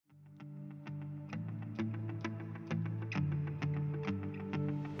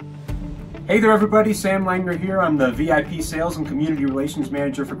Hey there everybody, Sam Langner here. I'm the VIP Sales and Community Relations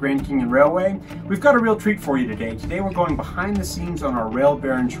Manager for Grand Canyon Railway. We've got a real treat for you today. Today we're going behind the scenes on our Rail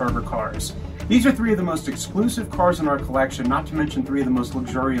Baron charter cars. These are three of the most exclusive cars in our collection, not to mention three of the most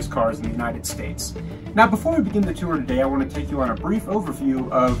luxurious cars in the United States. Now before we begin the tour today, I want to take you on a brief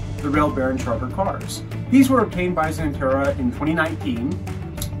overview of the Rail Baron charter cars. These were obtained by Xanterra in 2019.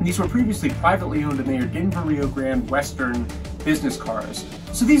 These were previously privately owned and they are Denver Rio Grande Western business cars.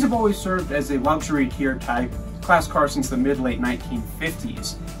 So these have always served as a luxury tier type class car since the mid-late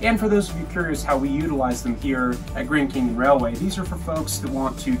 1950s. And for those of you curious how we utilize them here at Grand Canyon Railway, these are for folks that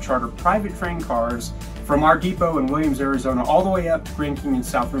want to charter private train cars from our depot in Williams, Arizona, all the way up to Grand Canyon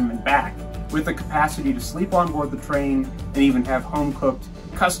South Rim and back, with the capacity to sleep on board the train and even have home-cooked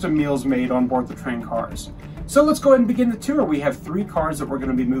custom meals made on board the train cars. So let's go ahead and begin the tour. We have three cars that we're going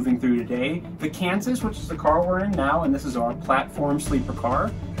to be moving through today. The Kansas, which is the car we're in now, and this is our platform sleeper car.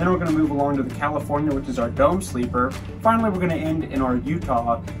 Then we're going to move along to the California, which is our dome sleeper. Finally, we're going to end in our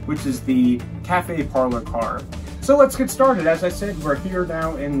Utah, which is the cafe parlor car. So let's get started. As I said, we're here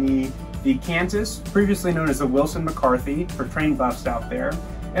now in the Kansas, previously known as the Wilson McCarthy for train buffs out there.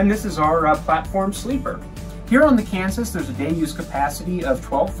 And this is our platform sleeper. Here on the Kansas, there's a day use capacity of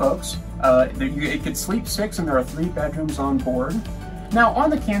 12 folks. It could sleep 6 and there are 3 bedrooms on board. Now on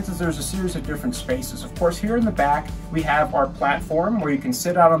the Kansas, there's a series of different spaces. Of course, here in the back, we have our platform where you can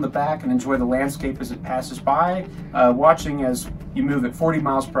sit out on the back and enjoy the landscape as it passes by, watching as you move at 40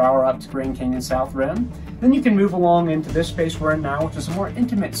 miles per hour up to Grand Canyon South Rim. Then you can move along into this space we're in now, which is a more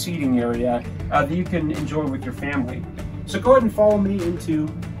intimate seating area that you can enjoy with your family. So go ahead and follow me into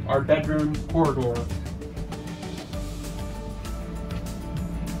our bedroom corridor.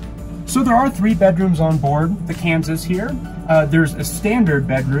 So there are 3 bedrooms on board the Kansas here. There's a standard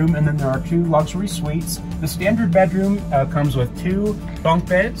bedroom and then there are 2 luxury suites. The standard bedroom comes with 2 bunk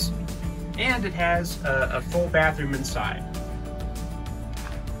beds and it has a full bathroom inside.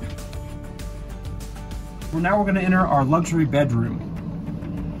 Well, now we're going to enter our luxury bedroom.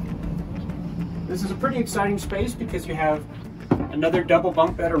 This is a pretty exciting space because you have another double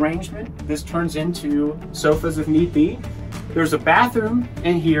bunk bed arrangement. This turns into sofas if need be. There's a bathroom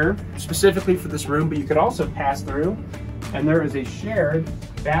in here specifically for this room, but you could also pass through, and there is a shared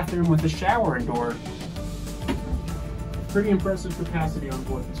bathroom with a shower and door. Pretty impressive capacity on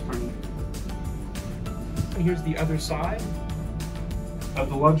board this train. And here's the other side of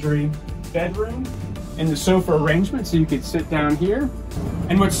the luxury bedroom and the sofa arrangement, so you could sit down here.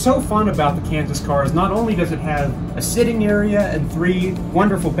 And what's so fun about the Kansas car is not only does it have a sitting area and 3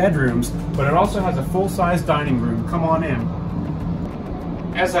 wonderful bedrooms, but it also has a full-size dining room. Come on in.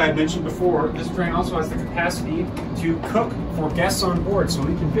 As I had mentioned before, this train also has the capacity to cook for guests on board, so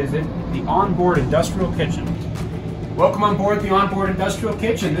we can visit the onboard industrial kitchen. Welcome on board the onboard industrial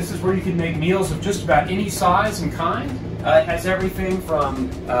kitchen. This is where you can make meals of just about any size and kind. It has everything from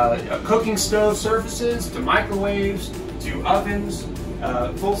cooking stove surfaces to microwaves to ovens,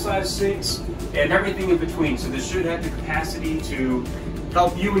 full-size sinks, and everything in between. So this should have the capacity to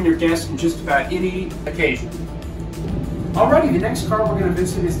help you and your guests in just about any occasion. Alrighty, the next car we're going to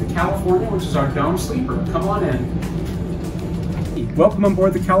visit is the California, which is our dome sleeper. Come on in. Welcome on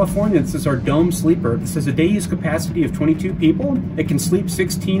board the California. This is our dome sleeper. This has a day use capacity of 22 people. It can sleep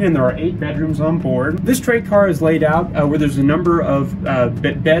 16 and there are 8 bedrooms on board. This train car is laid out where there's a number of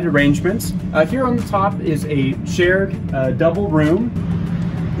bed arrangements. Here on the top is a shared double room.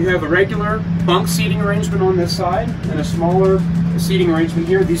 You have a regular bunk seating arrangement on this side and a smaller seating arrangement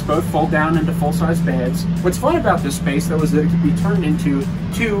here. These both fold down into full-size beds. What's fun about this space though is that it can be turned into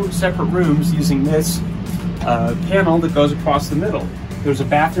 2 separate rooms using this panel that goes across the middle. There's a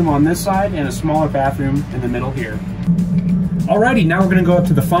bathroom on this side and a smaller bathroom in the middle here. Alrighty, now we're going to go up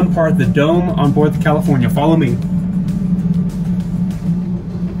to the fun part, the dome on board the California. Follow me.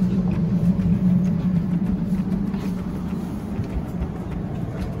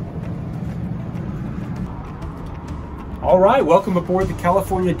 Alright, welcome aboard the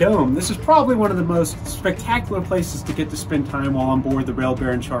California Dome. This is probably one of the most spectacular places to get to spend time while on board the Rail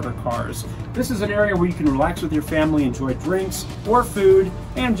Baron charter cars. This is an area where you can relax with your family, enjoy drinks or food,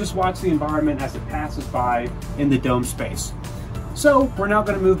 and just watch the environment as it passes by in the dome space. So, we're now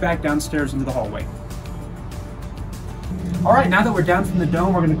going to move back downstairs into the hallway. Alright, now that we're down from the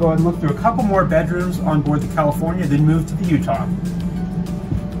dome, we're going to go ahead and look through a couple more bedrooms on board the California, then move to the Utah.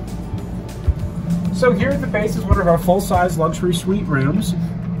 So here at the base is one of our full-size luxury suite rooms.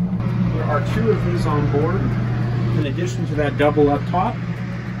 There are 2 of these on board, in addition to that double up top,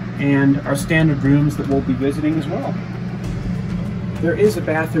 and our standard rooms that we'll be visiting as well. There is a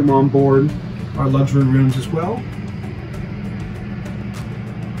bathroom on board our luxury rooms as well.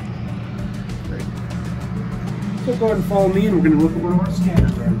 So go ahead and follow me and we're going to look at one of our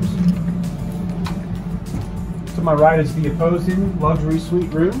standard rooms. To my right is the opposing luxury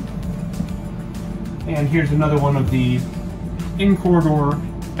suite room. And here's another one of the in-corridor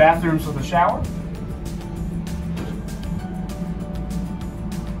bathrooms with a shower.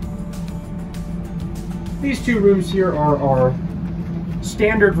 These two rooms here are our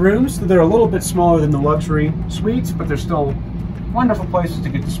standard rooms. They're a little bit smaller than the luxury suites, but they're still wonderful places to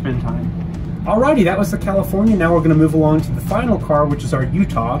get to spend time. Alrighty, that was the California. Now we're going to move along to the final car, which is our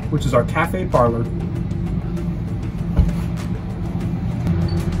Utah, which is our cafe parlor.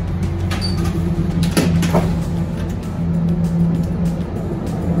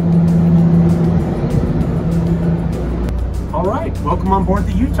 Alright, welcome on board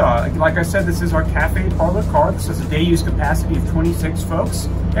the Utah. Like I said, this is our cafe parlor car. This has a day use capacity of 26 folks.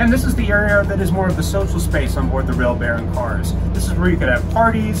 And this is the area that is more of the social space on board the Rail Baron cars. This is where you could have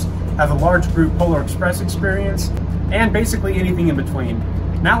parties, have a large group Polar Express experience, and basically anything in between.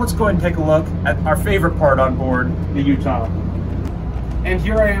 Now let's go ahead and take a look at our favorite part on board the Utah. And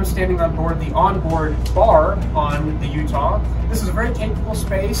here I am standing on board the onboard bar on the Utah. This is a very capable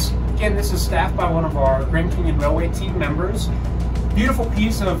space. Again, this is staffed by one of our Grand Canyon Railway team members. Beautiful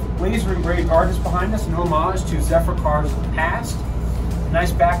piece of laser engraved art is behind us, an homage to Zephyr cars of the past.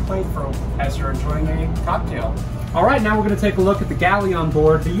 Nice backplate for as you're enjoying a cocktail. All right, now we're going to take a look at the galley on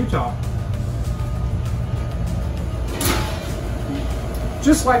board the Utah.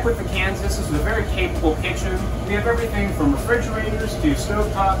 Just like with the Kansas, this is a very capable kitchen. We have everything from refrigerators to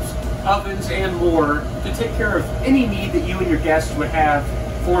stovetops, ovens, and more to take care of any need that you and your guests would have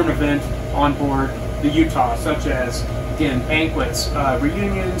for an event on board the Utah, such as, again, banquets,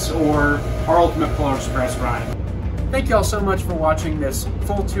 reunions, or our ultimate Polar Express ride. Thank you all so much for watching this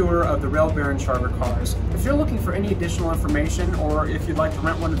full tour of the Rail Baron charter cars. If you're looking for any additional information, or if you'd like to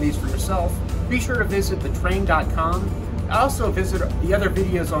rent one of these for yourself, be sure to visit thetrain.com. Also visit the other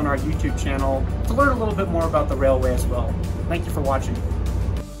videos on our YouTube channel to learn a little bit more about the railway as well. Thank you for watching.